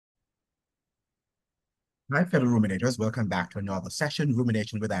Hi, fellow ruminators. Welcome back to another session,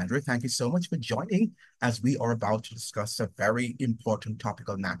 Rumination with Andrew. Thank you so much for joining as we are about to discuss a very important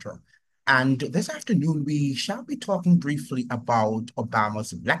topical matter. And this afternoon, we shall be talking briefly about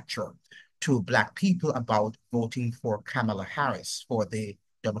Obama's lecture to Black people about voting for Kamala Harris for the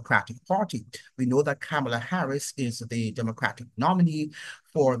Democratic Party. We know that Kamala Harris is the Democratic nominee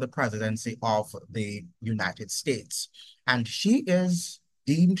for the presidency of the United States. And she is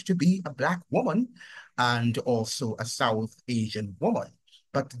deemed to be a Black woman and also a South Asian woman.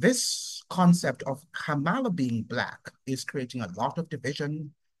 But this concept of Kamala being Black is creating a lot of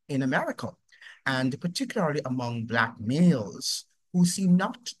division in America, and particularly among Black males who seem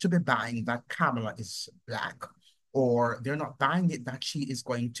not to be buying that Kamala is Black, or they're not buying it that she is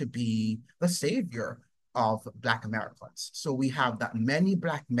going to be the savior of Black Americans. So we have that many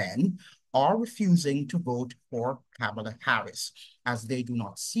Black men are refusing to vote for Kamala Harris as they do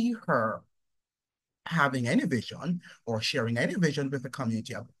not see her having any vision or sharing any vision with the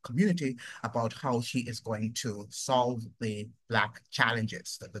community about how she is going to solve the Black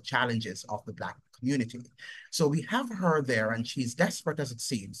challenges, the challenges of the Black community. So we have her there, and she's desperate as it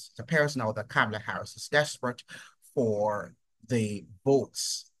seems. It appears now that Kamala Harris is desperate for the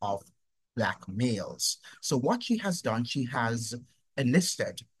votes of Black males. So what she has done, she has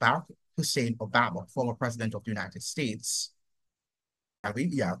enlisted Barack Hussein Obama, former president of the United States.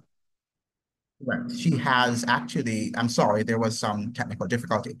 Yeah, right. She has actually, I'm sorry, there was some technical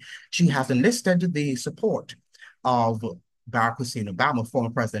difficulty. She has enlisted the support of Barack Hussein Obama, former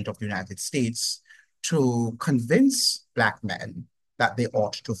president of the United States, to convince Black men that they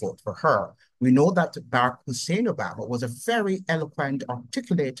ought to vote for her. We know that Barack Hussein Obama was a very eloquent,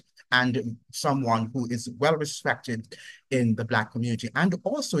 articulate, and someone who is well respected in the Black community and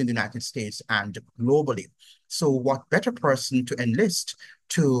also in the United States and globally. So what better person to enlist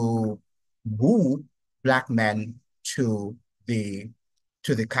to woo Black men to the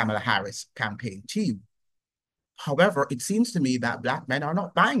Kamala Harris campaign team? However, it seems to me that Black men are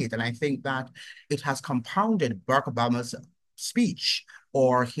not buying it. And I think that it has compounded Barack Obama's speech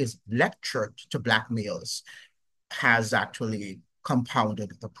or his lecture to Black males has actually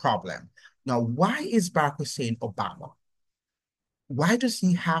compounded the problem. Now, why is Barack Hussein Obama? Why does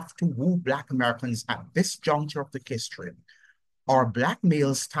he have to woo Black Americans at this juncture of the history? Are Black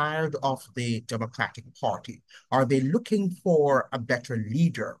males tired of the Democratic Party? Are they looking for a better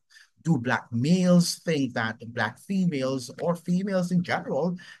leader? Do Black males think that Black females or females in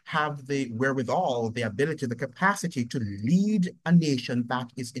general have the wherewithal, the ability, the capacity to lead a nation that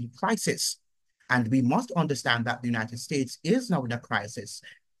is in crisis? And we must understand that the United States is now in a crisis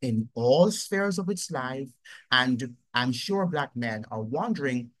in all spheres of its life. And I'm sure Black men are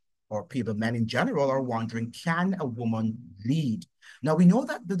wondering, or people, men in general, are wondering, can a woman lead? Now, we know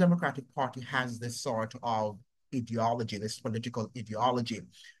that the Democratic Party has this sort of ideology, this political ideology,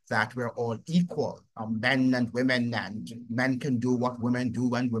 that we're all equal, men and women, and men can do what women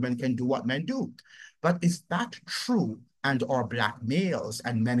do, and women can do what men do. But is that true? And are Black males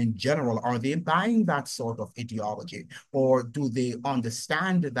and men in general, are they buying that sort of ideology? Or do they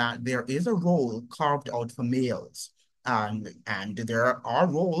understand that there is a role carved out for males? And there are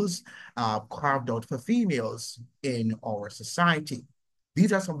roles carved out for females in our society.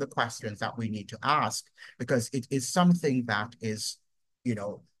 These are some of the questions that we need to ask because it is something that is,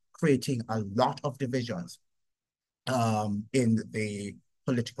 creating a lot of divisions in the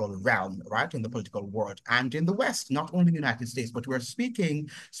political realm, right? In the political world and in the West, not only the United States, but we're speaking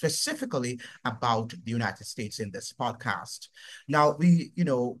specifically about the United States in this podcast. Now,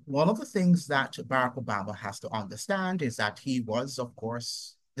 one of the things that Barack Obama has to understand is that he was, of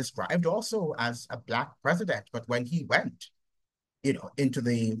course, described also as a Black president. But when he went, into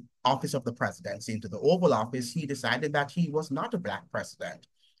the office of the presidency, into the Oval Office, he decided that he was not a Black president,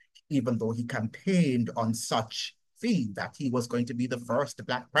 even though he campaigned on such theme that he was going to be the first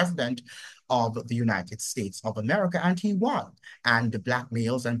Black president of the United States of America, and he won. And the Black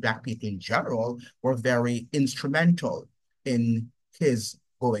males and Black people in general were very instrumental in his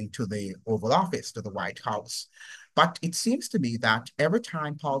going to the Oval Office, to the White House. But it seems to me that every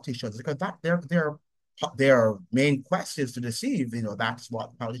time politicians, because that their main quest is to deceive, that's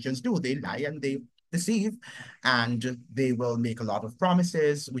what politicians do. They lie and they deceive, and they will make a lot of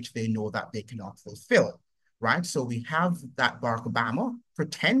promises which they know that they cannot fulfill, right? So we have that Barack Obama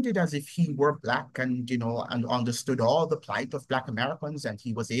pretended as if he were Black and, and understood all the plight of Black Americans, and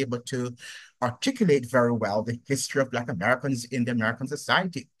he was able to articulate very well the history of Black Americans in the American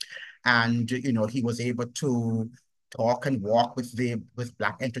society. And, he was able to talk and walk with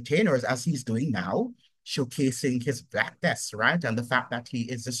Black entertainers as he's doing now, showcasing his Blackness, right? And the fact that he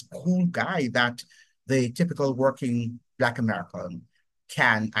is this cool guy that the typical working Black American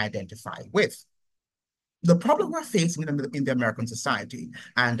can identify with. The problem we're facing in the American society,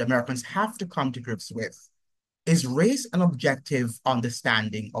 and Americans have to come to grips with, is race an objective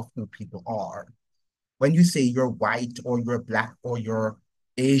understanding of who people are? When you say you're white or you're Black or you're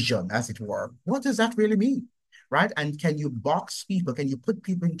Asian, as it were, what does that really mean? Right? And can you box people? Can you put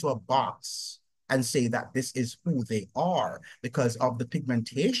people into a box and say that this is who they are because of the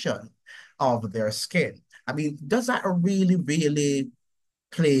pigmentation of their skin? I mean, does that really, really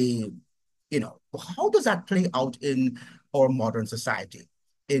play, how does that play out in our modern society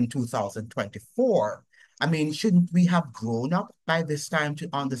in 2024? I mean, shouldn't we have grown up by this time to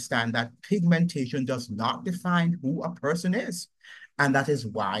understand that pigmentation does not define who a person is? And that is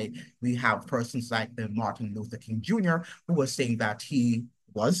why we have persons like the Martin Luther King Jr., who was saying that he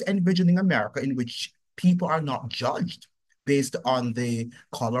was envisioning America in which people are not judged based on the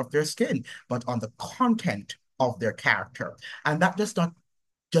color of their skin, but on the content of their character. And that does not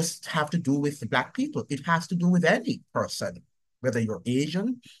just have to do with Black people. It has to do with any person, whether you're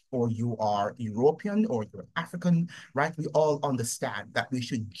Asian or you are European or you're African, right? We all understand that we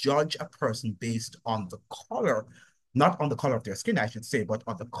should judge a person based on the color, not on the color of their skin, I should say, but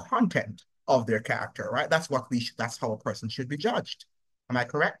on the content of their character, right? That's how a person should be judged. Am I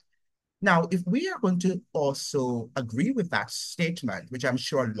correct? Now, if we are going to also agree with that statement, which I'm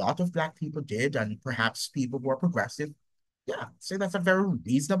sure a lot of Black people did, and perhaps people who are progressive, yeah, so that's a very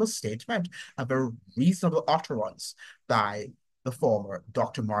reasonable statement, a very reasonable utterance by the former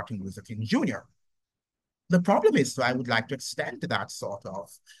Dr. Martin Luther King Jr. The problem is, so I would like to extend that sort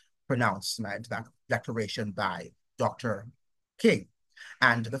of pronouncement, that declaration by Dr. King.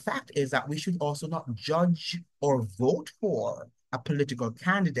 And the fact is that we should also not judge or vote for a political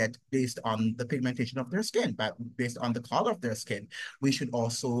candidate based on the pigmentation of their skin, but based on the color of their skin. We should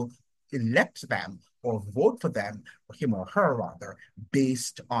also elect them or vote for them, or him or her rather,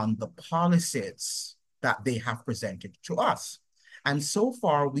 based on the policies that they have presented to us. And so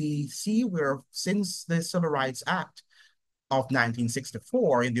far, we see where, since the Civil Rights Act of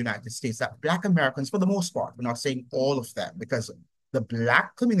 1964 in the United States, that Black Americans, for the most part, we're not saying all of them, because the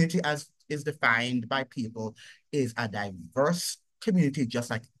Black community, as is defined by people, is a diverse community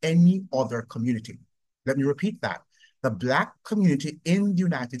just like any other community. Let me repeat that. The Black community in the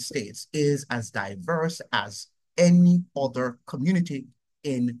United States is as diverse as any other community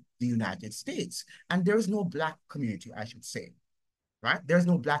in the United States. And there is no Black community, I should say, right? There's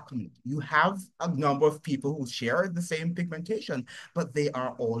no Black community. You have a number of people who share the same pigmentation, but they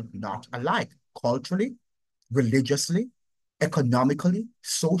are all not alike culturally, religiously, economically,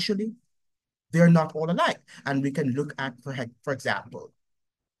 socially. They're not all alike. And we can look at, for example,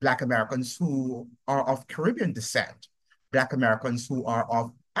 Black Americans who are of Caribbean descent, Black Americans who are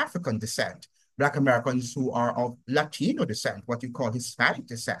of African descent, Black Americans who are of Latino descent, what you call Hispanic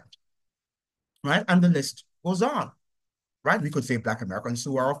descent, right? And the list goes on, right? We could say Black Americans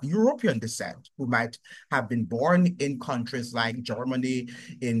who are of European descent, who might have been born in countries like Germany,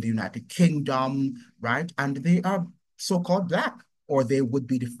 in the United Kingdom, right? And they are so-called Black, or they would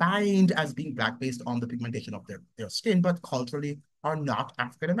be defined as being Black based on the pigmentation of their skin, but culturally are not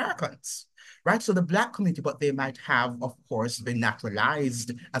African Americans, right? So the Black community, but they might have, of course, been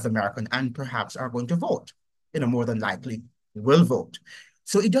naturalized as American and perhaps are going to vote, more than likely will vote.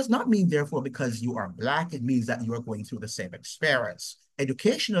 So it does not mean, therefore, because you are Black, it means that you are going through the same experience.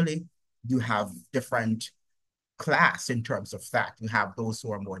 Educationally, you have different class in terms of that. You have those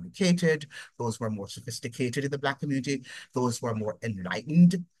who are more educated, those who are more sophisticated in the Black community, those who are more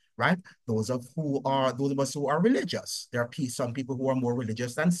enlightened, right? Those of us who are religious. There are some people who are more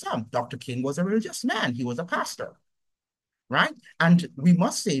religious than some. Dr. King was a religious man. He was a pastor, right? And we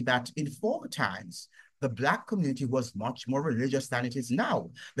must say that in former times, the Black community was much more religious than it is now,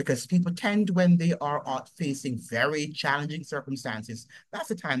 because people tend, when they are facing very challenging circumstances, that's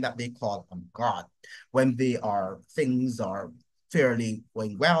the time that they call on God. When things are fairly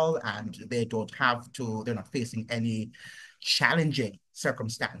going well and they're not facing any challenging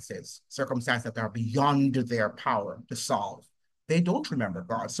circumstances that are beyond their power to solve. They don't remember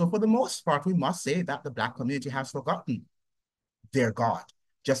God. So for the most part, we must say that the Black community has forgotten their God,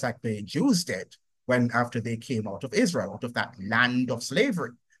 just like the Jews did after they came out of Israel, out of that land of slavery.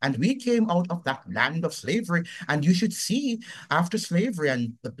 And we came out of that land of slavery. And you should see, after slavery,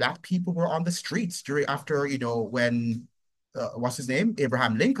 and the Black people were on the streets when what's his name?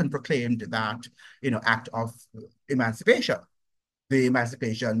 Abraham Lincoln proclaimed that, act of emancipation, the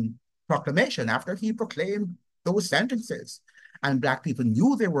Emancipation Proclamation. After he proclaimed those sentences and Black people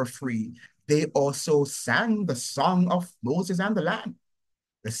knew they were free, they also sang the song of Moses and the Lamb,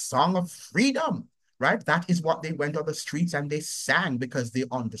 the song of freedom, right? That is what they went on the streets and they sang because they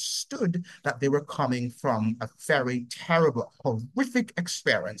understood that they were coming from a very terrible, horrific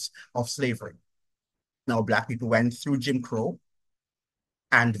experience of slavery. Now, Black people went through Jim Crow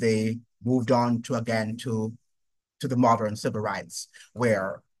and they moved on to again to the modern civil rights,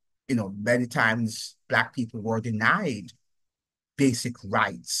 where, many times Black people were denied basic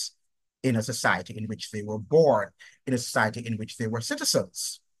rights in a society in which they were born, in a society in which they were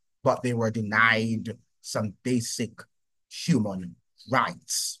citizens, but they were denied some basic human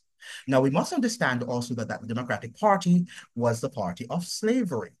rights. Now, we must understand also that the Democratic Party was the party of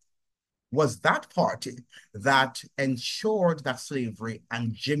slavery, was that party that ensured that slavery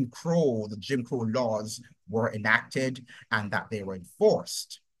and the Jim Crow laws were enacted and that they were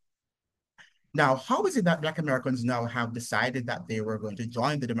enforced. Now, how is it that Black Americans now have decided that they were going to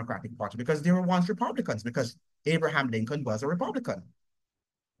join the Democratic Party? Because they were once Republicans, because Abraham Lincoln was a Republican,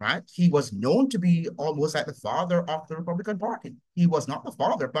 right? He was known to be almost like the father of the Republican Party. He was not the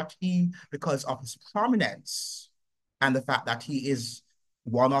father, but because of his prominence and the fact that he is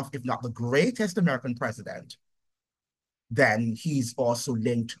one of, if not the greatest American president, then he's also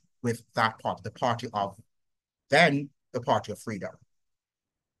linked with that party, the party of freedom.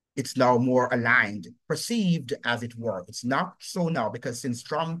 It's now more aligned, perceived as it were. It's not so now because since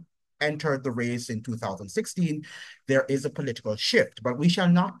Trump entered the race in 2016, there is a political shift, but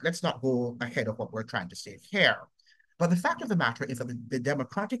let's not go ahead of what we're trying to say here. But the fact of the matter is that the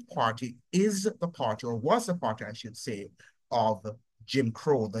Democratic Party is the party, or was the party, I should say, of Jim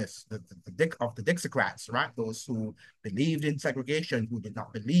Crow, of the Dixiecrats, right? Those who believed in segregation, who did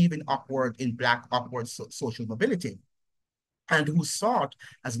not believe in Black upward social mobility, and who sought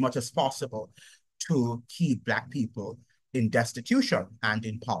as much as possible to keep Black people in destitution and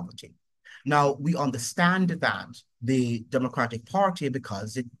in poverty. Now, we understand that the Democratic Party,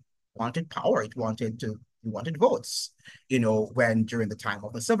 because it wanted power, it wanted votes, when during the time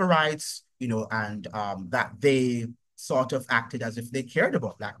of the civil rights, and that they sort of acted as if they cared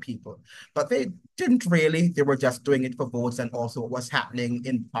about Black people, but they didn't really. They were just doing it for votes, and also what was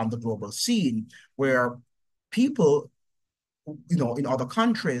happening on the global scene, where people, in other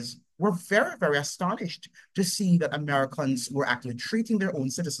countries were very, very astonished to see that Americans were actually treating their own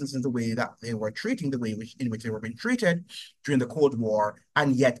citizens in the way that they were treating in which they were being treated during the Cold War,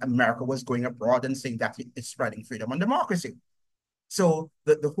 and yet America was going abroad and saying that it's spreading freedom and democracy. So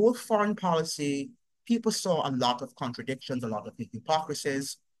the whole foreign policy, people saw a lot of contradictions, a lot of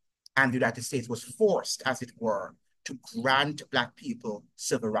hypocrisies, and the United States was forced, as it were, to grant Black people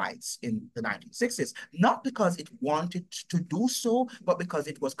civil rights in the 1960s, not because it wanted to do so, but because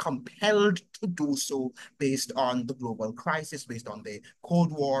it was compelled to do so based on the global crisis, based on the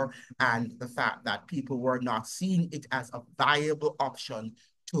Cold War, and the fact that people were not seeing it as a viable option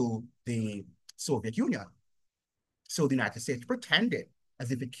to the Soviet Union. So the United States pretended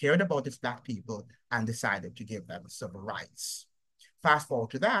as if it cared about its Black people and decided to give them civil rights. Fast forward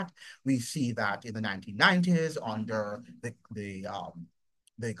to that, we see that in the 1990s, under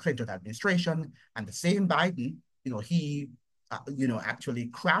the Clinton administration, and the same Biden, he, actually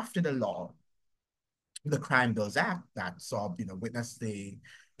crafted a law, the Crime Bills Act, that saw, witness the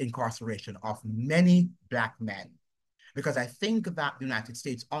incarceration of many Black men. Because I think that the United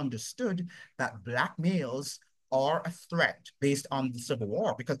States understood that Black males are a threat based on the Civil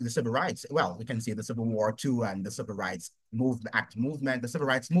War, because the civil rights, well, we can see the Civil War too, and the Civil Rights movement, the Civil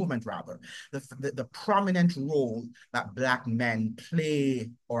Rights Movement rather, the prominent role that Black men play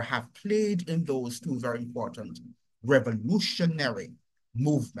or have played in those two very important revolutionary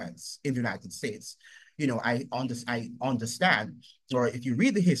movements in the United States. I understand, or if you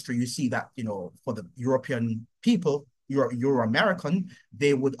read the history, you see that, for the European people, Euro-American,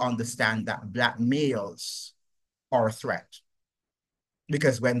 they would understand that Black males are a threat.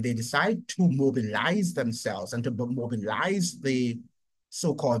 Because when they decide to mobilize themselves and to mobilize the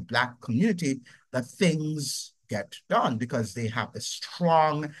so-called Black community, that things get done because they have the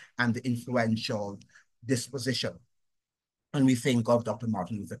strong and the influential disposition. When we think of Dr.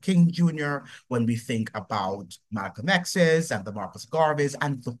 Martin Luther King Jr., when we think about Malcolm X's and the Marcus Garveys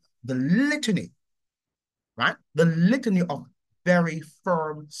and the litany, right? The litany of very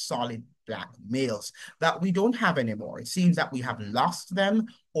firm, solid Black males that we don't have anymore. It seems that we have lost them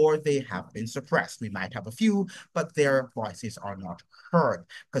or they have been suppressed. We might have a few, but their voices are not heard.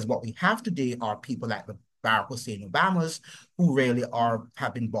 Because what we have today are people like the Barack Hussein Obamas who really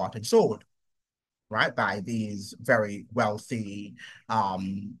have been bought and sold, right, by these very wealthy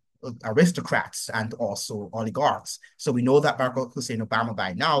aristocrats and also oligarchs. So we know that Barack Hussein Obama,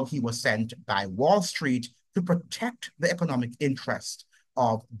 by now, he was sent by Wall Street to protect the economic interest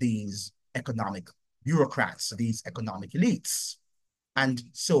of these economic bureaucrats, these economic elites. And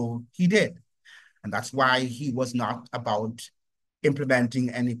so he did. And that's why he was not about implementing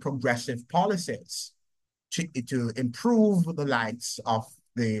any progressive policies to improve the lives of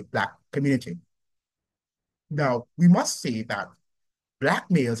the Black community. Now, we must say that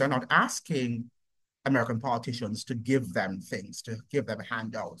Black males are not asking American politicians to give them things, to give them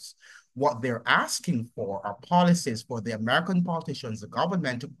handouts. What they're asking for are policies for the American politicians, the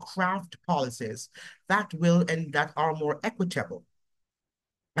government, to craft policies that will and that are more equitable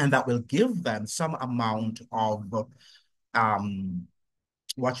and that will give them some amount of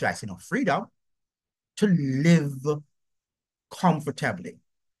what should I say, freedom to live comfortably,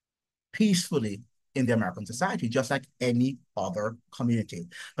 peacefully in the American society, just like any other community.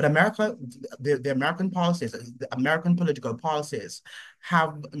 But America, the American policies, the American political policies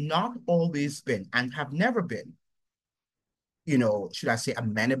have not always been and have never been, should I say,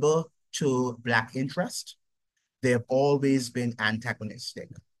 amenable to Black interest. They have always been antagonistic,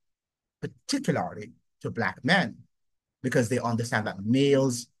 particularly to Black men, because they understand that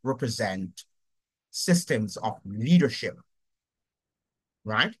males represent systems of leadership,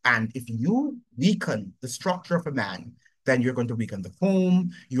 right? And if you weaken the structure of a man, then you're going to weaken the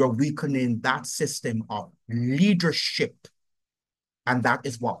home. You're weakening that system of leadership. And that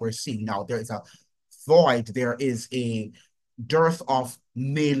is what we're seeing now. There is a void, there is a dearth of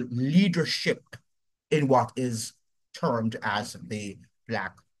male leadership in what is termed as the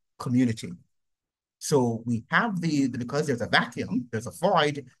Black community. So we have because there's a vacuum, there's a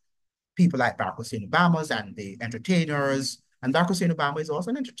void, people like Barack Hussein Obama's and the entertainers, and Barack Hussein Obama is also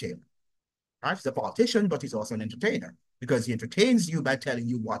an entertainer, right? He's a politician, but he's also an entertainer because he entertains you by telling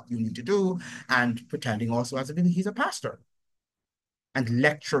you what you need to do and pretending also as if he's a pastor and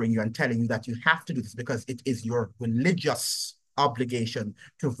lecturing you and telling you that you have to do this because it is your religious obligation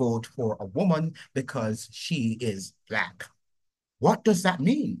to vote for a woman because she is Black. What does that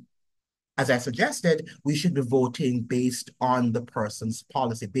mean? As I suggested, we should be voting based on the person's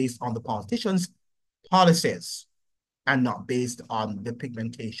policy, based on the politician's policies, and not based on the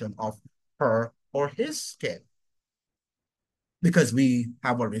pigmentation of her or his skin. Because we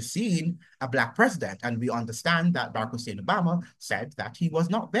have already seen a Black president, and we understand that Barack Hussein Obama said that he was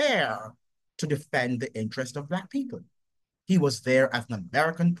not there to defend the interest of Black people. He was there as an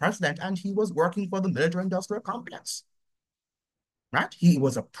American president, and he was working for the military-industrial complex. Right? He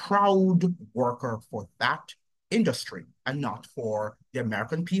was a proud worker for that industry and not for the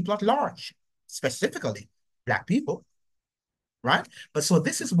American people at large, specifically Black people, right? But so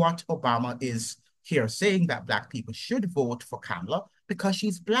this is what Obama is here saying, that Black people should vote for Kamala because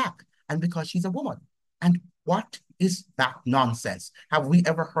she's Black and because she's a woman. And what is that nonsense? Have we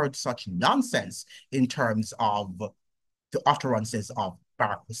ever heard such nonsense in terms of the utterances of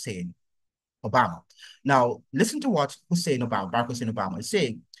Barack Hussein Obama? Now, listen to what Barack Hussein Obama is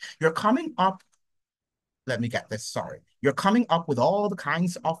saying. You're coming up, let me get this, sorry. You're coming up with all the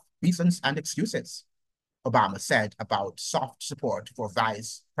kinds of reasons and excuses, Obama said about soft support for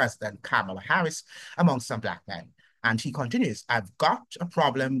Vice President Kamala Harris among some Black men. And he continues, I've got a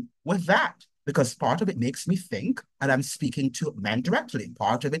problem with that because part of it makes me think, and I'm speaking to men directly,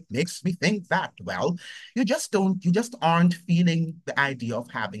 part of it makes me think that, well, you just aren't feeling the idea of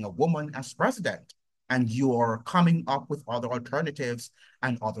having a woman as president. And you're coming up with other alternatives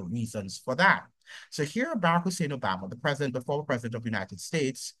and other reasons for that. So here, Barack Hussein Obama, the former president of the United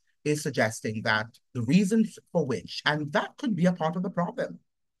States, is suggesting that the reasons for which, and that could be a part of the problem,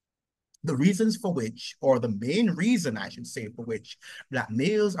 the reasons for which, or the main reason, I should say, for which Black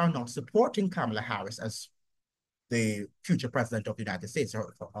males are not supporting Kamala Harris as the future president of the United States,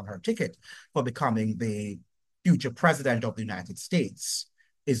 or on her ticket for becoming the future president of the United States,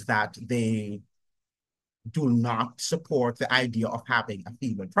 is that they do not support the idea of having a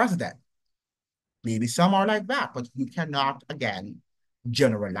female president. Maybe some are like that, but you cannot, again,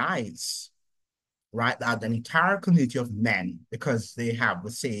 generalize, right? That an entire community of men, because they have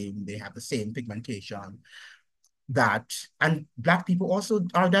the same pigmentation, and Black people also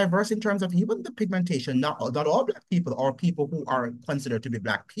are diverse in terms of even the pigmentation. Not all Black people, or people who are considered to be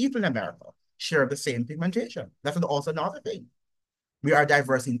Black people in America, share the same pigmentation. That's also another thing. We are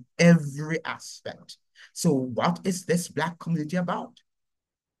diverse in every aspect. So what is this Black community about?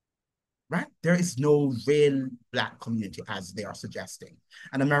 Right? There is no real Black community as they are suggesting.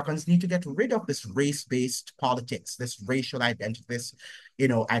 And Americans need to get rid of this race-based politics, this racial identity, this,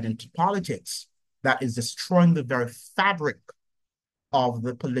 identity politics that is destroying the very fabric of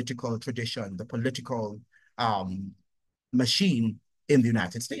the political tradition, the political machine in the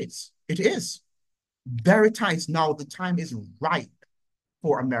United States. It is very tight. Now the time is ripe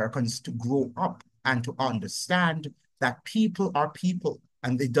for Americans to grow up and to understand that people are people.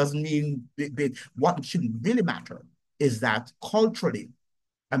 And it doesn't mean what should really matter is that culturally,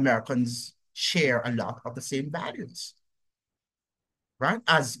 Americans share a lot of the same values, right?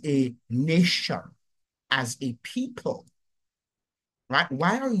 As a nation, as a people, right?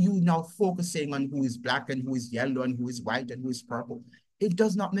 Why are you now focusing on who is black and who is yellow and who is white and who is purple? It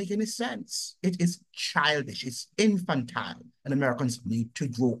does not make any sense. It is childish, it's infantile, and Americans need to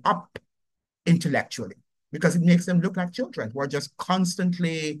grow up intellectually because it makes them look like children who are just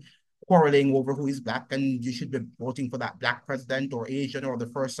constantly quarreling over who is black and you should be voting for that black president or Asian or the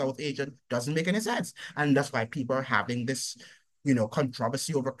first South Asian. Doesn't make any sense. And that's why people are having this,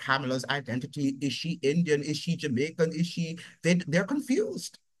 controversy over Kamala's identity. Is she Indian? Is she Jamaican? Is she, they're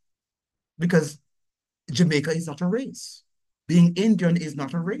confused because Jamaica is not a race. Being Indian is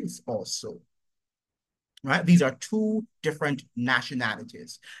not a race also, right? These are two different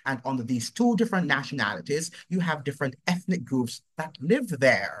nationalities. And under these two different nationalities, you have different ethnic groups that live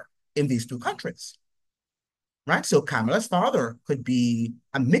there in these two countries, right? So Kamala's father could be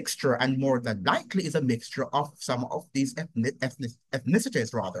a mixture, and more than likely is a mixture of some of these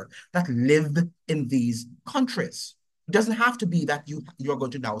ethnicities, rather, that lived in these countries. It doesn't have to be that you're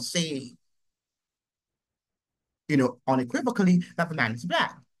going to now say, unequivocally that the man is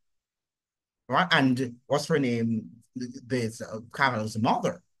black, right? And what's her name? There's Kamala's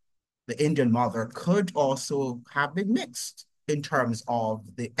mother, the Indian mother, could also have been mixed in terms of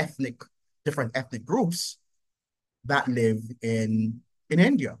the different ethnic groups that live in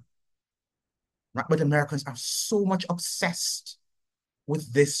India, right? But Americans are so much obsessed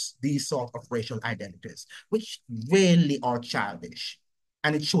with these sort of racial identities, which really are childish.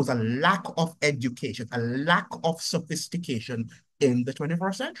 And it shows a lack of education, a lack of sophistication in the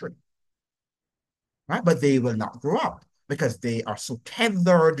 21st century, right? But they will not grow up because they are so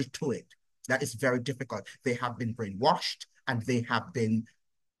tethered to it that it's very difficult. They have been brainwashed and they have been,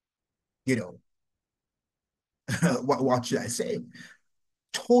 you know, what should I say?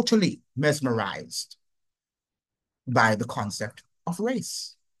 Totally mesmerized by the concept of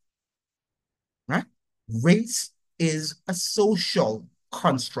race, right? Race is a social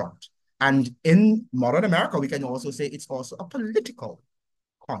construct. And in modern America, we can also say it's also a political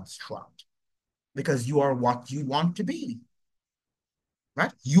construct because you are what you want to be,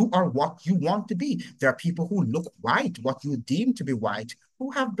 right? You are what you want to be. There are people who look white, what you deem to be white,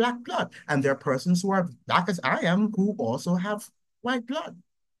 who have black blood. And there are persons who are black as I am who also have white blood,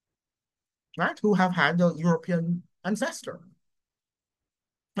 right? Who have had a European ancestor,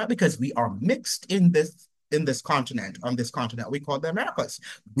 right? Because we are mixed in this continent, on this continent we call the Americas.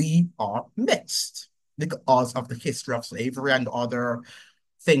 We are mixed because of the history of slavery and other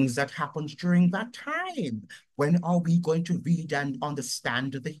things that happened during that time. When are we going to read and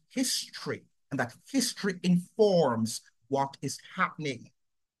understand the history? And that history informs what is happening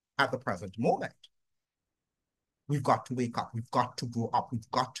at the present moment. We've got to wake up. We've got to grow up. We've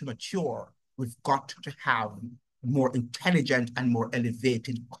got to mature. We've got to have more intelligent and more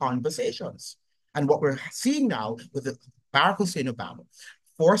elevated conversations. And what we're seeing now with Barack Hussein Obama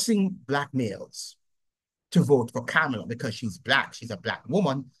forcing black males to vote for Kamala because she's black, she's a black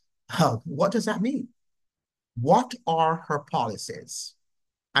woman. What does that mean? What are her policies?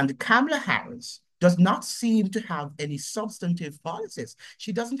 And Kamala Harris does not seem to have any substantive policies.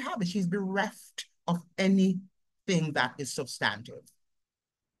 She doesn't have it. She's bereft of anything that is substantive,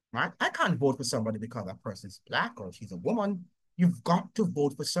 right? I can't vote for somebody because that person is black or she's a woman. You've got to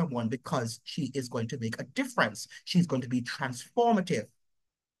vote for someone because she is going to make a difference. She's going to be transformative,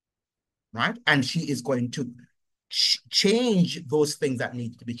 right? And she is going to change those things that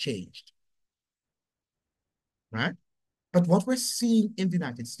need to be changed, right? But what we're seeing in the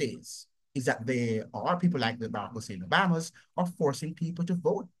United States is that there are people like the Barack Hussein Obamas are forcing people to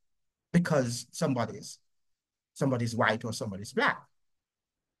vote because somebody's white or somebody's black.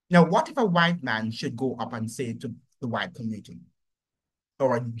 Now, what if a white man should go up and say to the white community,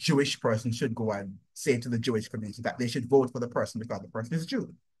 or a Jewish person should go and say to the Jewish community that they should vote for the person because the person is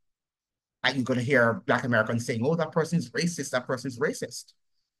Jew? And you're going to hear black Americans saying, oh, that person is racist, that person is racist.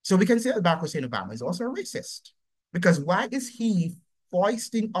 So we can say that Barack Hussein Obama is also a racist. Because why is he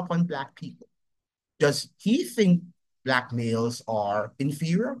foisting upon black people? Does he think black males are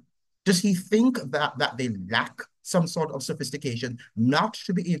inferior? Does he think that they lack some sort of sophistication not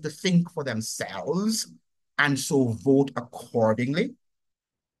to be able to think for themselves and so vote accordingly?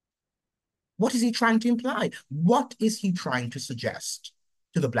 What is he trying to imply? What is he trying to suggest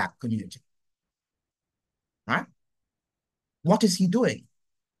to the black community? Right? What is he doing?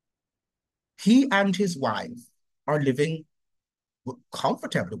 He and his wife are living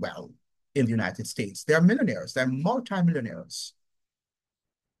comfortably well in the United States. They're millionaires, they're multimillionaires,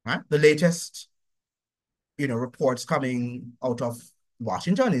 right? The latest, reports coming out of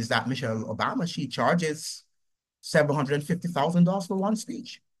Washington is that Michelle Obama, she charges $750,000 for one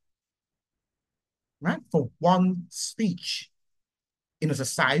speech, right? For one speech in a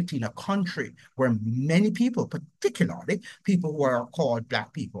society, in a country where many people, particularly people who are called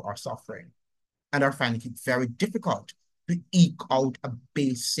Black people, are suffering and are finding it very difficult to eke out a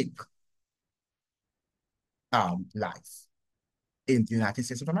basic life in the United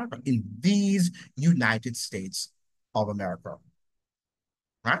States of America, in these United States of America,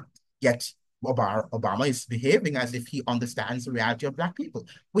 right? Yet Obama is behaving as if he understands the reality of Black people,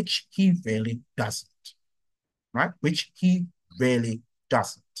 which he really doesn't, right? Which he really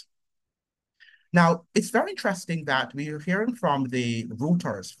doesn't. Now, it's very interesting that we are hearing from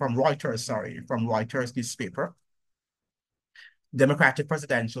from Reuters newspaper. Democratic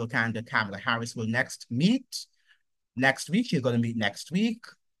presidential candidate Kamala Harris will next meet next week. She's going to meet next week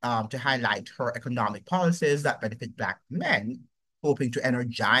to highlight her economic policies that benefit Black men, hoping to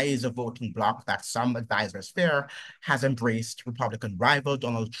energize a voting bloc that some advisors fear has embraced Republican rival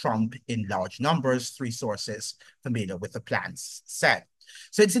Donald Trump in large numbers, three sources familiar with the plans said.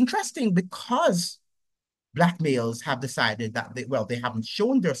 So it's interesting because Black males have decided that they haven't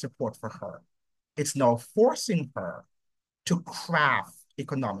shown their support for her. It's now forcing her to craft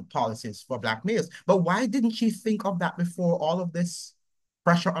economic policies for Black males. But why didn't she think of that before all of this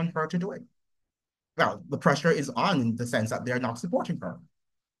pressure on her to do it? Well, the pressure is on in the sense that they're not supporting her.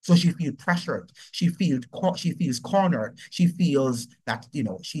 So she feels pressured. She feels cornered. She feels that,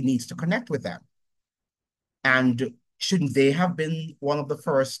 she needs to connect with them. And shouldn't they have been one of the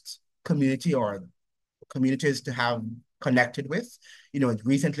first communities to have connected with?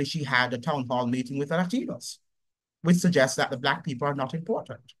 Recently she had a town hall meeting with the Latinos, which suggests that the Black people are not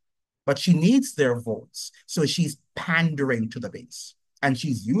important. But she needs their votes. So she's pandering to the base. And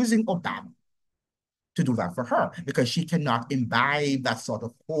she's using Obama to do that for her because she cannot imbibe that sort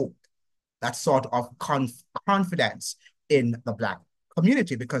of hope, that sort of confidence in the Black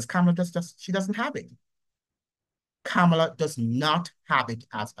community because Kamala she doesn't have it. Kamala does not have it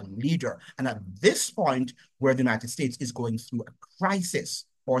as a leader. And at this point, where the United States is going through a crisis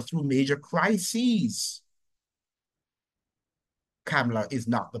or through major crises, Kamala is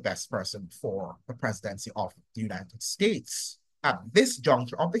not the best person for the presidency of the United States at this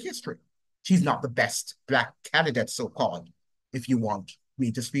juncture of the history. She's not the best Black candidate, so-called, if you want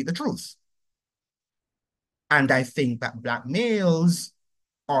me to speak the truth. And I think that Black males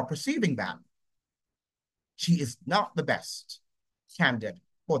are perceiving that. She is not the best candidate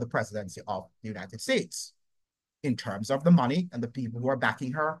for the presidency of the United States in terms of the money and the people who are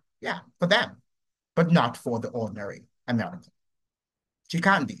backing her. Yeah, for them, but not for the ordinary American. She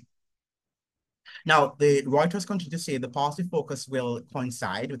can't be. Now, the Reuters continue to say the policy focus will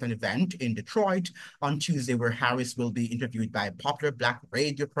coincide with an event in Detroit on Tuesday where Harris will be interviewed by popular Black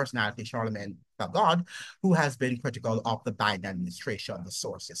radio personality Charlamagne Tha God, who has been critical of the Biden administration, the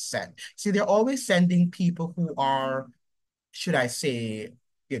sources said. See, they're always sending people who are, should I say,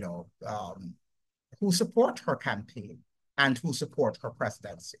 who support her campaign and who support her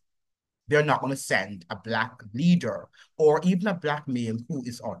presidency. They're not going to send a Black leader or even a Black male who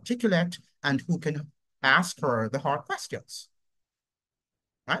is articulate and who can ask her the hard questions.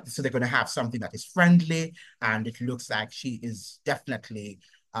 Right? So they're going to have something that is friendly and it looks like she is definitely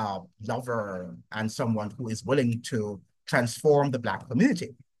a lover and someone who is willing to transform the Black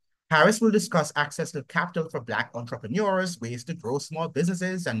community. Harris will discuss access to capital for Black entrepreneurs, ways to grow small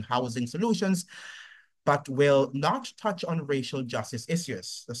businesses and housing solutions, but will not touch on racial justice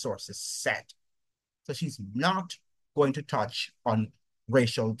issues, the sources said. So she's not going to touch on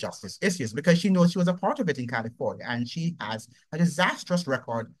racial justice issues because she knows she was a part of it in California and she has a disastrous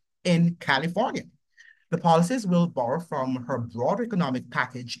record in California. The policies will borrow from her broader economic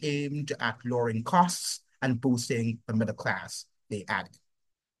package aimed at lowering costs and boosting the middle class, they added.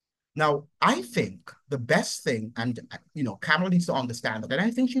 Now, I think the best thing, and Kamala needs to understand that, and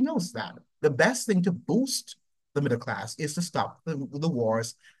I think she knows that, the best thing to boost the middle class is to stop the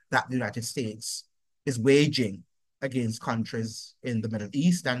wars that the United States is waging against countries in the Middle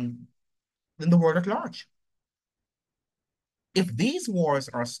East and in the world at large. If these wars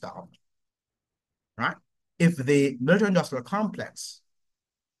are stopped, right? If the military-industrial complex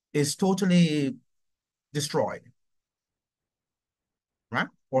is totally destroyed, right?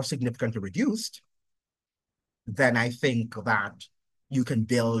 Or significantly reduced, then I think that you can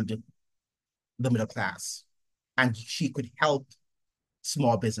build the middle class and she could help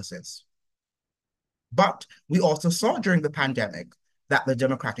small businesses. But we also saw during the pandemic that the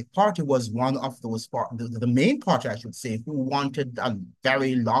Democratic Party was one of those, the main party, I should say, who wanted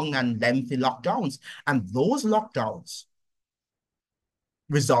very long and lengthy lockdowns. And those lockdowns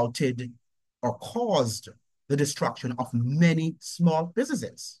resulted or caused the destruction of many small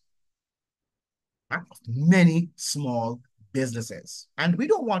businesses, right? Many small businesses. And we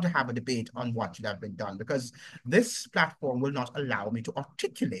don't want to have a debate on what should have been done because this platform will not allow me to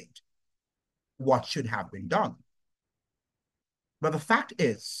articulate what should have been done. But the fact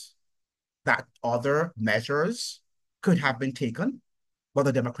is that other measures could have been taken, but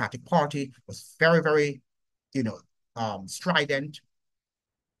the Democratic Party was very, very, you know, strident.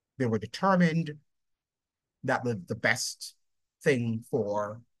 They were determined that the best thing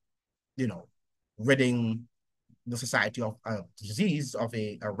for, you know, ridding the society of a disease, of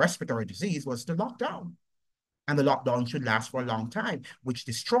a respiratory disease, was to lock down. And the lockdown should last for a long time, which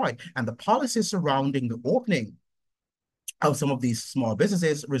destroyed. And the policies surrounding the opening of some of these small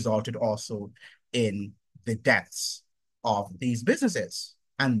businesses resulted also in the deaths of these businesses.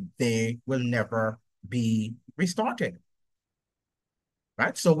 And they will never be restarted.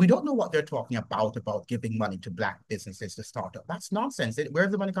 Right? So we don't know what they're talking about giving money to Black businesses to start up. That's nonsense.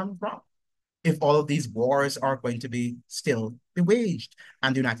 Where's the money coming from? If all of these wars are going to be still be waged,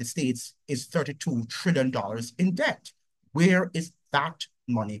 and the United States is $32 trillion in debt, where is that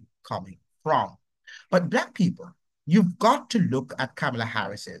money coming from? But Black people, you've got to look at Kamala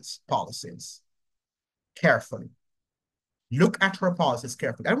Harris's policies carefully. Look at her policies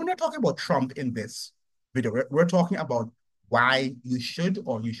carefully. And we're not talking about Trump in this video. We're talking about why you should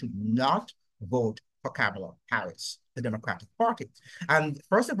or you should not vote for Kamala Harris, the Democratic Party. And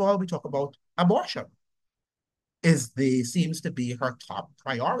first of all, we talk about abortion. Seems to be her top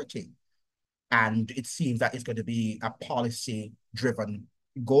priority. And it seems that it's going to be a policy-driven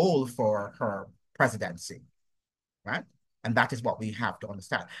goal for her presidency, right? And that is what we have to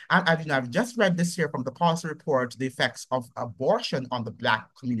understand. And I've just read this here from the policy report, the effects of abortion on the Black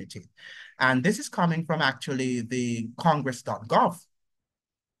community. And this is coming from actually the congress.gov,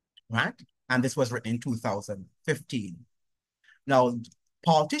 right? And this was written in 2015. Now,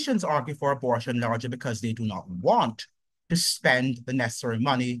 politicians argue for abortion largely because they do not want to spend the necessary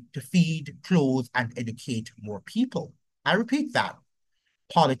money to feed, clothe, and educate more people. I repeat that.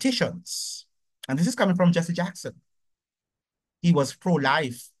 Politicians, and this is coming from Jesse Jackson. He was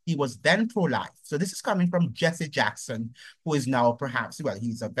pro-life. He was then pro-life. So this is coming from Jesse Jackson, who is now perhaps, well,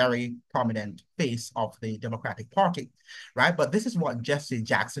 he's a very prominent face of the Democratic Party, right? But this is what Jesse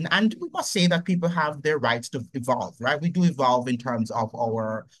Jackson, and we must say that people have their rights to evolve, right? We do evolve in terms of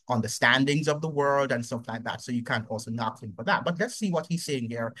our understandings of the world and stuff like that. So you can't also knock him for that. But let's see what he's saying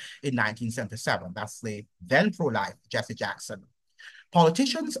here in 1977. That's the then pro-life Jesse Jackson.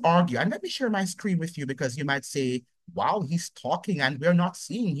 Politicians argue, and let me share my screen with you because you might say, wow, he's talking and we're not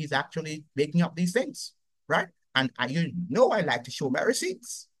seeing he's actually making up these things, right? And you know I like to show my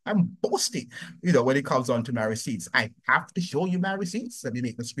receipts. I'm boasting, when it comes on to my receipts. I have to show you my receipts. Let me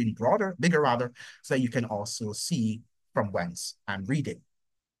make the screen bigger rather, so you can also see from whence I'm reading.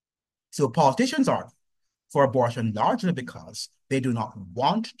 So politicians argue for abortion largely because they do not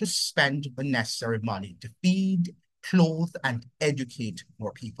want to spend the necessary money to feed, clothe, and educate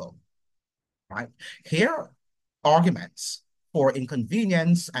more people, right? Here, arguments for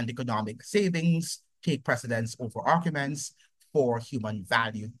inconvenience and economic savings take precedence over arguments for human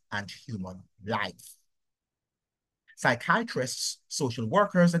value and human life. Psychiatrists, social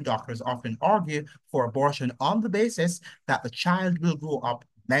workers, and doctors often argue for abortion on the basis that the child will grow up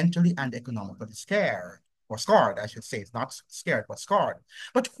mentally and economically scared, or scarred, I should say. It's not scared, but scarred.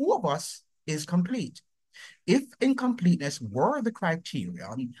 But who of us is complete? If incompleteness were the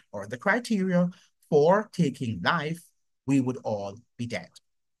criterion or the criteria for taking life, we would all be dead.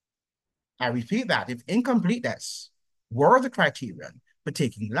 I repeat that. If incompleteness were the criterion for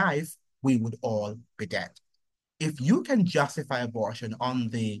taking life, we would all be dead. If you can justify abortion on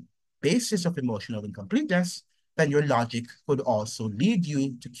the basis of emotional incompleteness, then your logic could also lead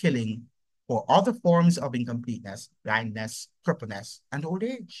you to killing for other forms of incompleteness, blindness, crippleness, and old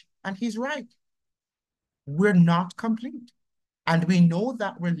age. And he's right. We're not complete. And we know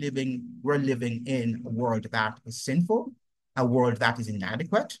that we're living in a world that is sinful, a world that is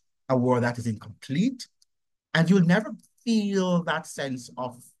inadequate, a world that is incomplete. And you'll never feel that sense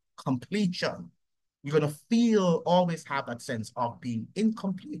of completion. You're going to always have that sense of being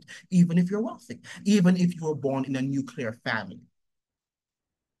incomplete, even if you're wealthy, even if you were born in a nuclear family.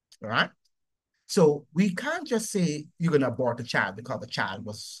 All right? So we can't just say you're going to abort a child because the child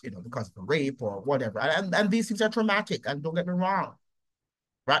was, because of a rape or whatever. And these things are traumatic, and don't get me wrong.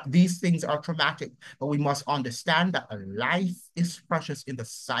 right? These things are traumatic, but we must understand that a life is precious in the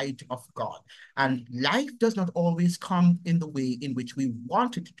sight of God. And life does not always come in the way in which we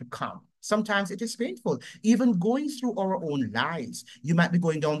want it to come. Sometimes it is painful. Even going through our own lives, you might be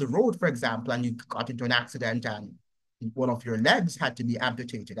going down the road, for example, and you got into an accident and one of your legs had to be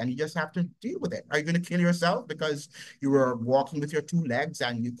amputated and you just have to deal with it. Are you going to kill yourself because you were walking with your two legs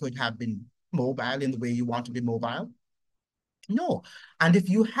and you could have been mobile in the way you want to be mobile? No. And if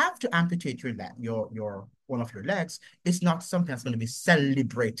you have to amputate your leg, your one of your legs, it's not something that's going to be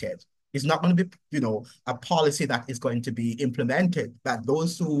celebrated. It's not going to be, a policy that is going to be implemented that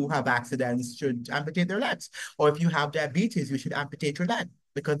those who have accidents should amputate their legs. Or if you have diabetes, you should amputate your leg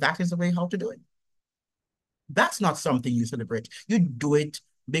because that is the way how to do it. That's not something you celebrate. You do it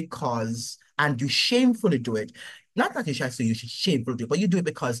because, and you shamefully do it. Not that you should say you should shamefully do it, but you do it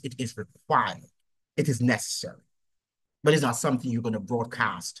because it is required. It is necessary, but it's not something you're going to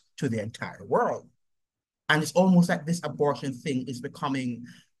broadcast to the entire world. And it's almost like this abortion thing is becoming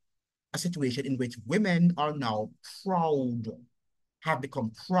a situation in which women are now proud, have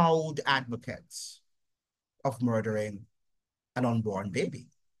become proud advocates of murdering an unborn baby,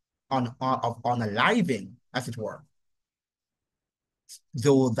 of unaliving, as it were,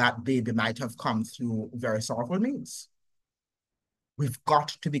 though that baby might have come through very sorrowful means. We've got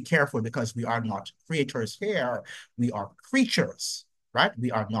to be careful because we are not creators here. We are creatures, right?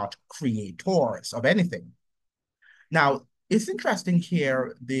 We are not creators of anything. Now, it's interesting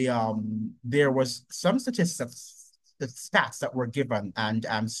here, there was some statistics, the stats that were given and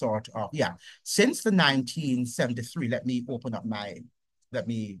since the 1973, let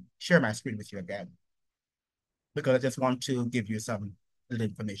me share my screen with you again, because I just want to give you some little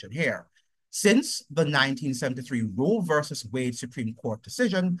information here. Since the 1973 Roe versus Wade Supreme Court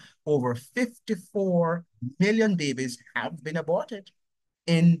decision, over 54 million babies have been aborted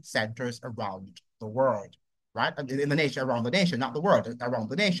in centers around the world, right? In the nation, around the nation, not the world, around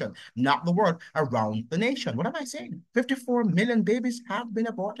the nation, not the world, around the nation. What am I saying? 54 million babies have been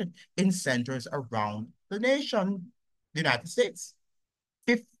aborted in centers around the nation, the United States.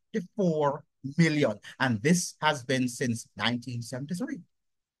 54 million. And this has been since 1973.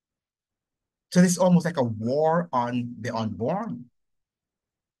 So this is almost like a war on the unborn,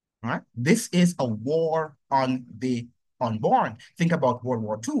 right? This is a war on the unborn. Think about World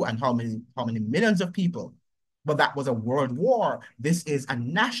War II and how many millions of people. But that was a world war. This is a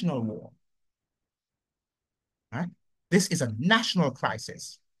national war, right? This is a national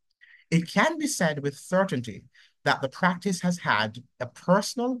crisis. It can be said with certainty that the practice has had a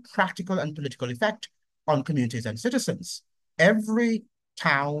personal, practical, and political effect on communities and citizens. Every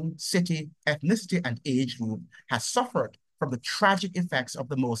town, city, ethnicity, and age group has suffered from the tragic effects of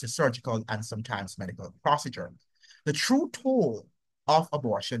the most surgical and sometimes medical procedure. The true toll of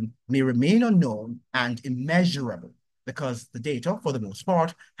abortion may remain unknown and immeasurable because the data, for the most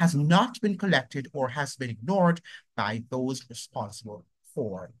part, has not been collected or has been ignored by those responsible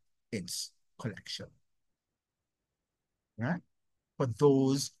for its collection. Right? For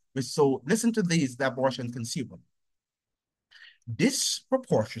those, so listen to these, the abortion consumer.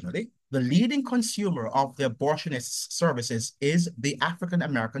 Disproportionately, the leading consumer of the abortionist services is the African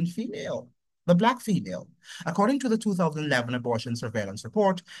American female, the Black female. According to the 2011 abortion surveillance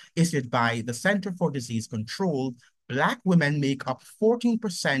report issued by the Center for Disease Control, Black women make up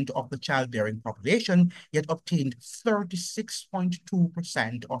 14% of the childbearing population, yet obtained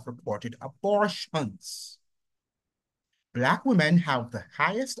 36.2% of reported abortions. Black women have the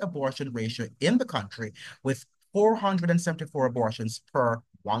highest abortion ratio in the country, with 474 abortions per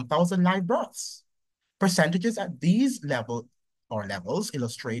 1,000 live births. Percentages at these levels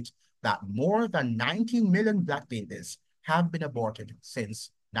illustrate that more than 19 million Black babies have been aborted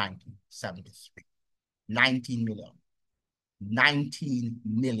since 1973. 19 million. 19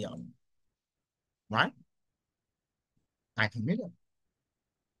 million. Right? 19 million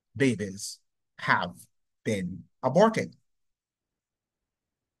babies have been aborted.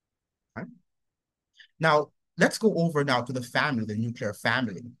 Right? Now, let's go over now to the family, the nuclear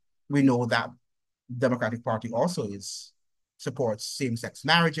family. We know that Democratic Party also supports same-sex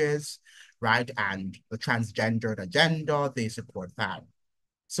marriages, right? And the transgendered agenda, they support that.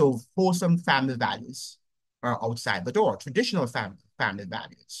 So wholesome family values are outside the door, traditional family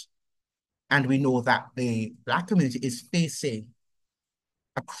values. And we know that the Black community is facing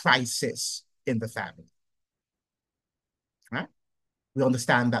a crisis in the family, right? We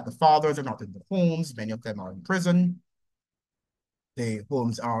understand that the fathers are not in the homes, many of them are in prison. The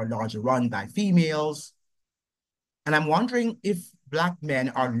homes are largely run by females. And I'm wondering if Black men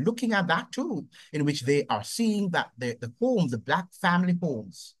are looking at that too, in which they are seeing that the homes, the Black family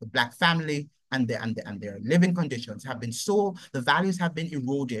homes, the Black family and their living conditions have been so, the values have been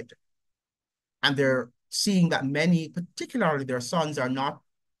eroded. And they're seeing that many, particularly their sons, are not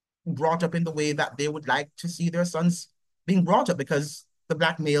brought up in the way that they would like to see their sons being brought up because the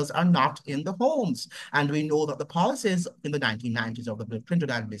Black males are not in the homes. And we know that the policies in the 1990s of the Bill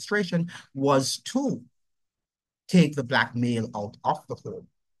Clinton administration was to take the Black male out of the home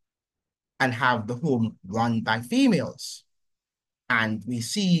and have the home run by females. And we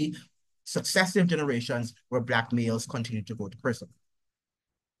see successive generations where Black males continue to go to prison,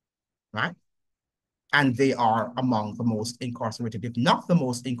 right? And they are among the most incarcerated, if not the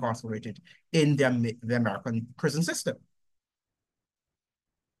most incarcerated, in the American prison system.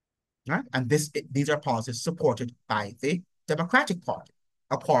 Right? And these are policies supported by the Democratic Party,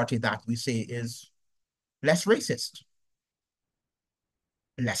 a party that we say is less racist,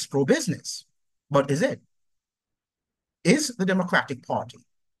 less pro-business. But is it? Is the Democratic Party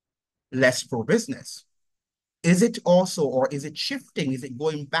less pro-business? Is it also, or is it shifting? Is it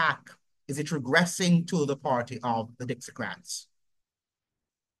going back? Is it regressing to the party of the Dixiecrats,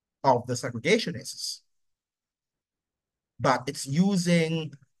 of the segregationists? But it's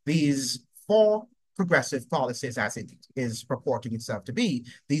using these four progressive policies, as it is purporting itself to be,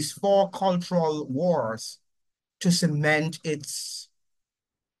 these four cultural wars to cement its,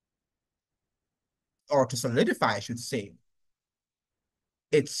 or to solidify, I should say,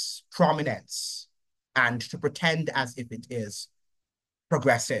 its prominence and to pretend as if it is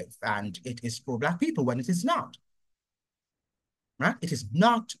progressive and it is pro-Black people when it is not. Right? It is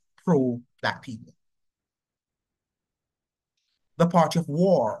not pro-Black people. The party of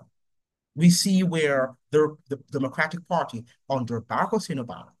war, we see where the Democratic Party under Barack Hussein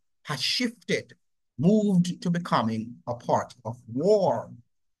Obama has shifted, moved to becoming a party of war,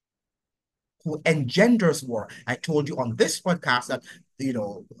 who engenders war. I told you on this podcast that,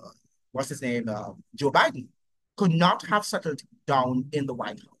 what's his name, Joe Biden, could not have settled down in the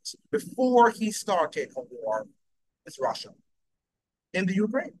White House before he started a war with Russia in the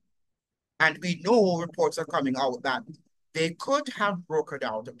Ukraine. And we know reports are coming out that they could have brokered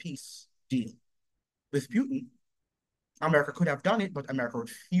out a peace deal with Putin. America could have done it, but America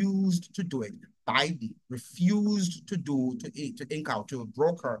refused to do it. Biden refused to ink out, to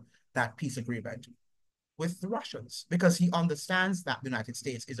broker that peace agreement with the Russians because he understands that the United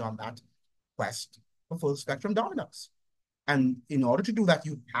States is on that quest for full spectrum dominance. And in order to do that,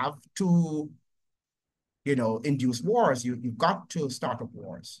 you have to, induce wars. You've got to start up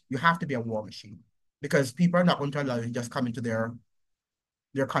wars. You have to be a war machine because people are not going to allow you to just come into their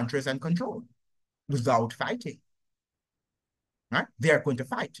countries and control without fighting. Right? They're going to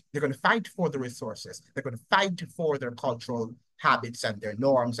fight. They're going to fight for the resources. They're going to fight for their cultural habits and their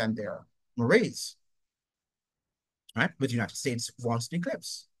norms and their mores. Right? But the United States wants to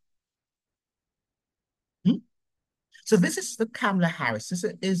eclipse. So this is the Kamala Harris. This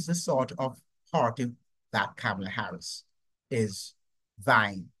is the sort of party that Kamala Harris is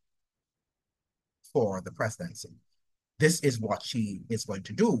vying for the presidency. This is what she is going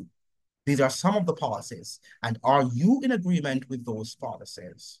to do. These are some of the policies. And are you in agreement with those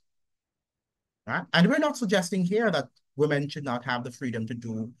policies? Right? And we're not suggesting here that women should not have the freedom to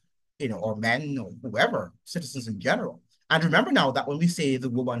do, or men or whoever, citizens in general. And remember now that when we say the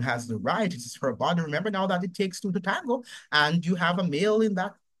woman has the right, it's her body, remember now that it takes two to tango, and you have a male in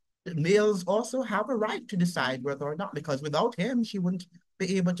that. Males also have a right to decide whether or not, because without him, she wouldn't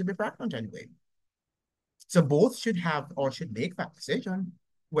be able to be pregnant anyway. So both should have or should make that decision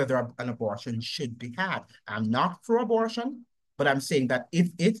whether an abortion should be had. I'm not for abortion, but I'm saying that if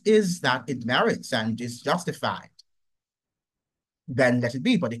it is that it merits and is justified, then let it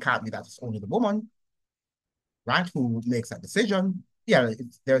be. But it can't be that it's only the woman, right, who makes that decision. Yeah, if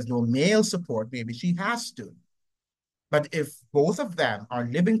there's no male support, maybe she has to. But if both of them are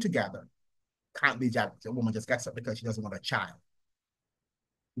living together, can't be that the woman just gets up because she doesn't want a child.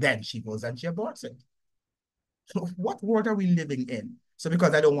 Then she goes and she aborts it. So what world are we living in? So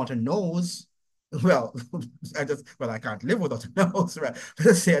because I don't want a nose, well, I can't live without a nose, right?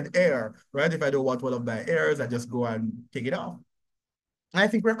 Let's say an ear, right? If I don't want one of my ears, I just go and take it off. And I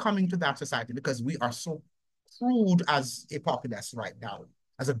think we're coming to that society because we are so crude as a populace right now.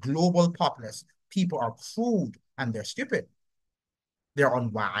 As a global populace, people are crude and they're stupid. They're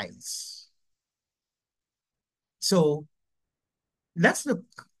unwise. So let's look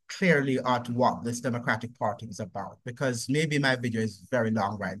clearly at what this Democratic Party is about, because maybe my video is very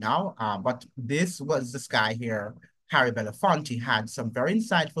long right now, but this guy here, Harry Belafonte, had some very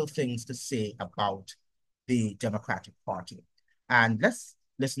insightful things to say about the Democratic Party. And let's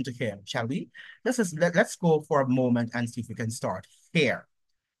listen to him, shall we? Let's go for a moment and see if we can start here.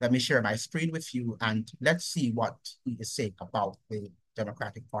 Let me share my screen with you and let's see what he is saying about the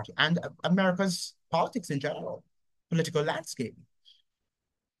Democratic Party and America's politics in general, political landscape.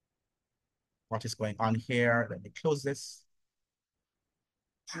 What is going on here? Let me close this.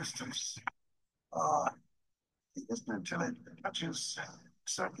 Systems. It isn't until it touches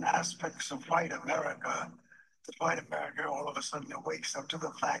certain aspects of white America that white America all of a sudden wakes up to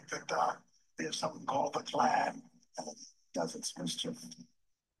the fact that there's something called the Klan and it does its mischief.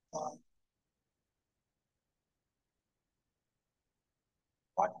 Uh,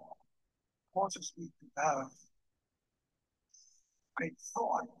 what causes me to have great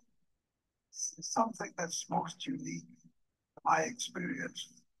thought is something that's most unique to my experience.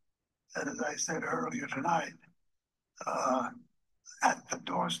 And as I said earlier tonight, uh, at the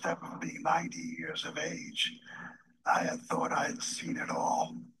doorstep of being 90 years of age, I had thought I had seen it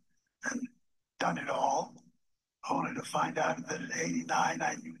all and done it all, only to find out that at 89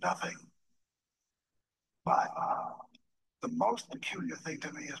 I knew nothing. But the most peculiar thing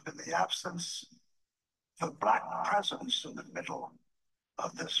to me has been the absence, the black presence in the middle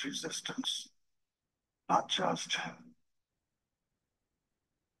of this resistance. Not just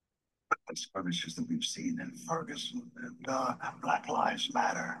the skirmishes that we've seen in Ferguson and Black Lives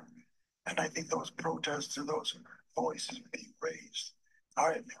Matter. And I think those protests and those voices being raised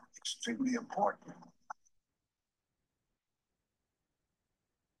are extremely important.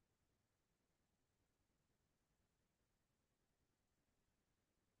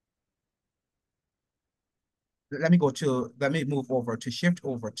 Let me move over to shift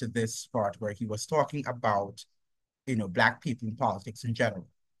over to this part where he was talking about, Black people in politics in general,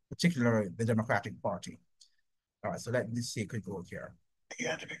 particularly the Democratic Party. All right, so let me see if we could go here.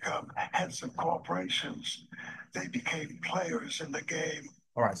 Began to become heads of corporations. They became players in the game.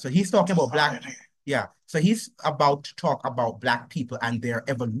 All right, so he's talking about black, yeah. So he's about to talk about Black people and their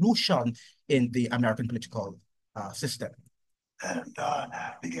evolution in the American political system. And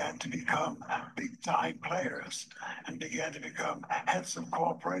began to become big-time players and began to become heads of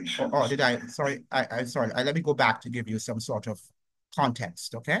corporations. Oh, did I? Sorry, I sorry. Let me go back to give you some sort of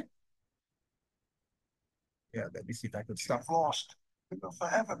context, okay? Yeah, let me see if I could stop. Lost. We will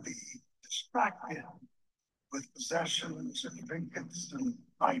forever be distracted with possessions and trinkets and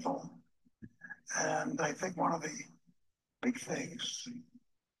idle. And I think one of the big things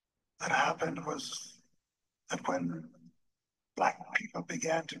that happened was that when Black people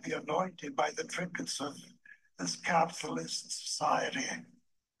began to be anointed by the trinkets of this capitalist society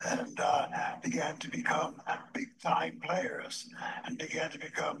and began to become big-time players and began to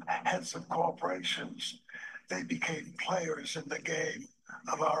become heads of corporations, they became players in the game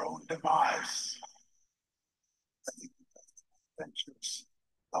of our own demise. Ventures.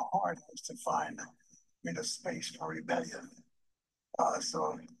 The heart is to find a space for rebellion.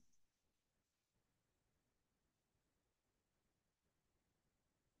 So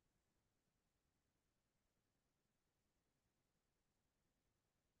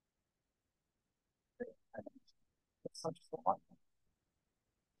such thought.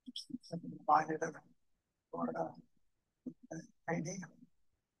 Reminded of Florida and Haiti.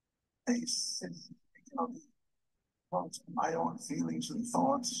 They sit, close to my own feelings and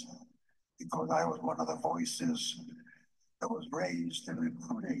thoughts because I was one of the voices that was raised in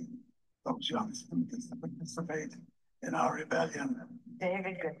recruiting those young students to participate in our rebellion.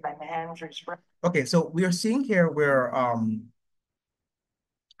 David Goodman, Andrew's. Okay, so we are seeing here where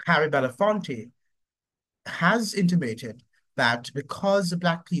Harry Belafonte has intimated that because the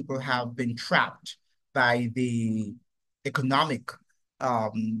Black people have been trapped by the economic,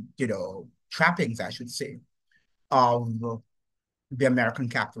 trappings, I should say, of the American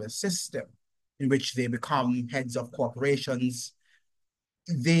capitalist system, in which they become heads of corporations,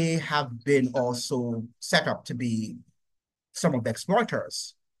 they have been also set up to be some of the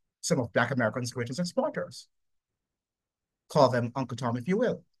exploiters, some of Black Americans' greatest exploiters. Call them Uncle Tom, if you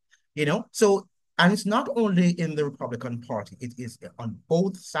will. So, and it's not only in the Republican Party, it is on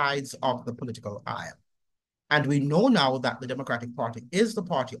both sides of the political aisle. And we know now that the Democratic Party is the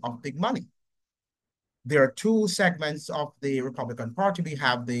party of big money. There are two segments of the Republican Party. We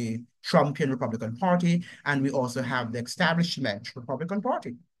have the Trumpian Republican Party, and we also have the establishment Republican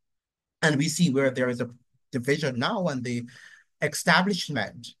Party. And we see where there is a division now, and the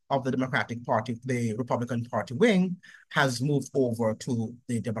establishment of the Democratic Party, the Republican Party wing, has moved over to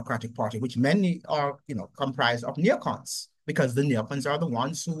the Democratic Party, which many are, comprised of neocons, because the neocons are the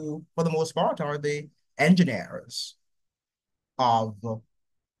ones who, for the most part, are the engineers of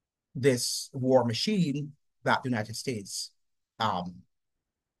this war machine that the United States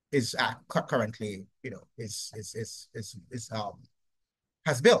is currently,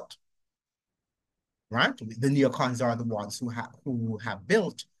 has built, right? The neocons are the ones who have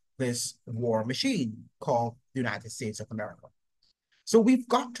built this war machine called the United States of America. So we've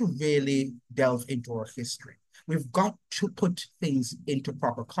got to really delve into our history. We've got to put things into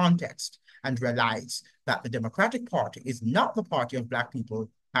proper context and realize that the Democratic Party is not the party of Black people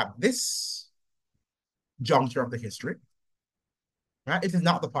at this juncture of the history, right? It is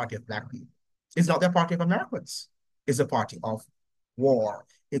not the party of Black people. It's not the party of Americans. It's a party of war.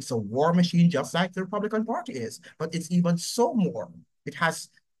 It's a war machine, just like the Republican Party is, but it's even so more. It has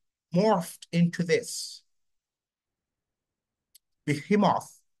morphed into this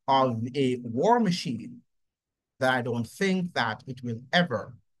behemoth of a war machine that I don't think that it will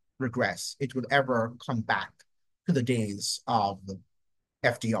ever regress. It will ever come back to the days of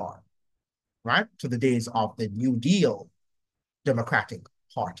FDR, right? To the days of the New Deal Democratic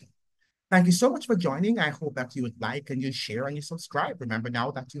Party. Thank you so much for joining. I hope that you would like and you share and you subscribe. Remember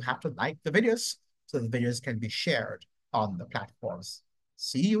now that you have to like the videos so the videos can be shared on the platforms.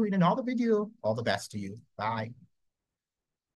 See you in another video. All the best to you. Bye.